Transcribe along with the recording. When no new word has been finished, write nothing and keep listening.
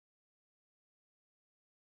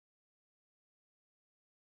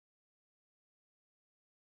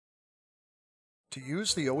To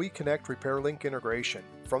use the OEConnet RepairLink integration,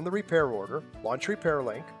 from the repair order, launch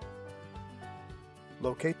RepairLink,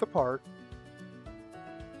 locate the part,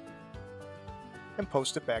 and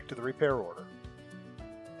post it back to the repair order.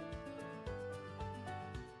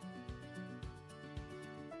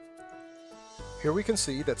 Here we can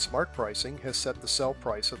see that Smart Pricing has set the sell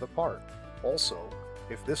price of the part. Also,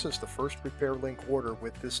 if this is the first RepairLink order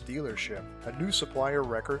with this dealership, a new supplier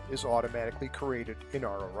record is automatically created in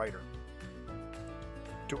RepairLink.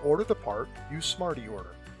 To order the part, use Smart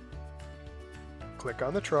eOrder. Click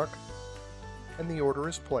on the truck, and the order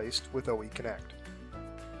is placed with OEConnet.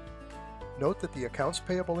 Note that the accounts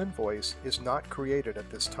payable invoice is not created at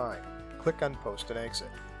this time. Click on Post and Exit.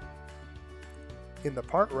 In the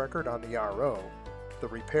part record on the RO, the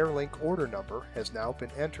RepairLink order number has now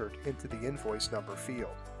been entered into the invoice number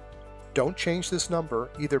field. Don't change this number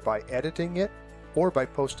either by editing it or by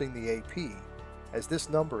posting the AP, as this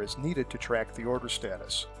number is needed to track the order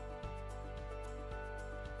status.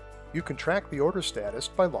 You can track the order status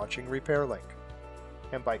by launching RepairLink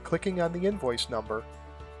and by clicking on the invoice number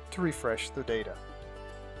to refresh the data.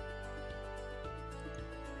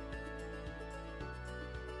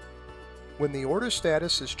 When the order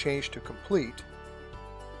status is changed to complete,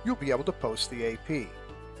 you'll be able to post the AP.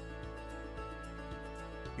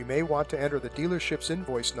 You may want to enter the dealership's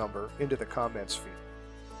invoice number into the comments field.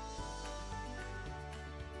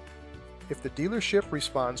 If the dealership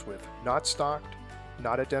responds with not stocked,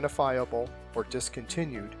 not identifiable, or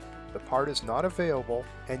discontinued, the part is not available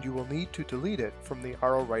and you will need to delete it from the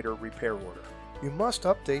RepairLink repair order. You must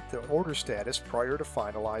update the order status prior to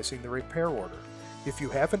finalizing the repair order. If you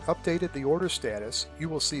haven't updated the order status, you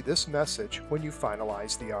will see this message when you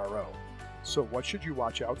finalize the RO. So what should you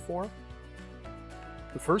watch out for?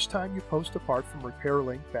 The first time you post a part from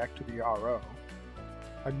RepairLink back to the RO,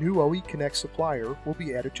 a new OEConnet supplier will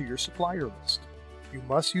be added to your supplier list. You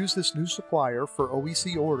must use this new supplier for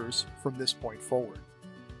OEC orders from this point forward.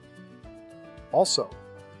 Also,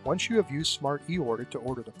 once you have used Smart eOrder to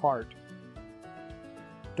order the part,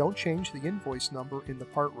 don't change the invoice number in the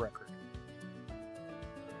part record.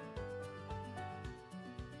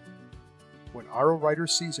 When RepairLink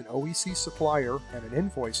sees an OEC supplier and an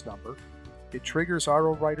invoice number, it triggers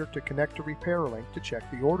RepairLink to connect to RepairLink to check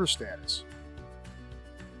the order status.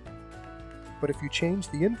 But if you change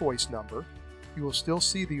the invoice number, you will still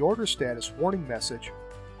see the order status warning message,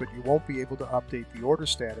 but you won't be able to update the order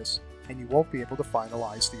status and you won't be able to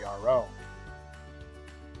finalize the RO.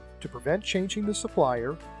 To prevent changing the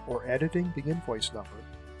supplier or editing the invoice number,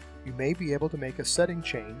 you may be able to make a setting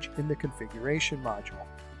change in the configuration module.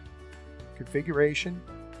 Configuration,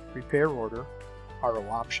 repair order, RO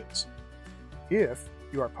options. If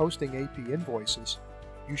you are posting AP invoices,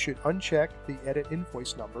 you should uncheck the Edit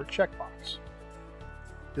Invoice Number checkbox.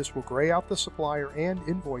 This will gray out the supplier and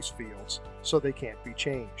invoice fields so they can't be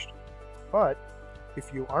changed. But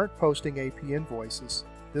if you aren't posting AP invoices,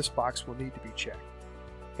 this box will need to be checked.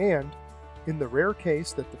 And in the rare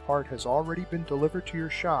case that the part has already been delivered to your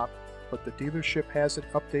shop, but the dealership hasn't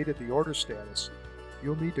updated the order status,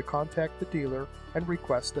 you'll need to contact the dealer and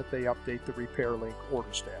request that they update the RepairLink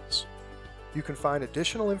order status. You can find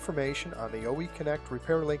additional information on the OEConnet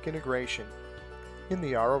RepairLink integration in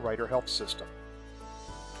the RepairLink Help System.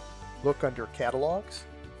 Look under Catalogs,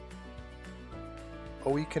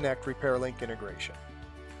 OEConnet RepairLink integration.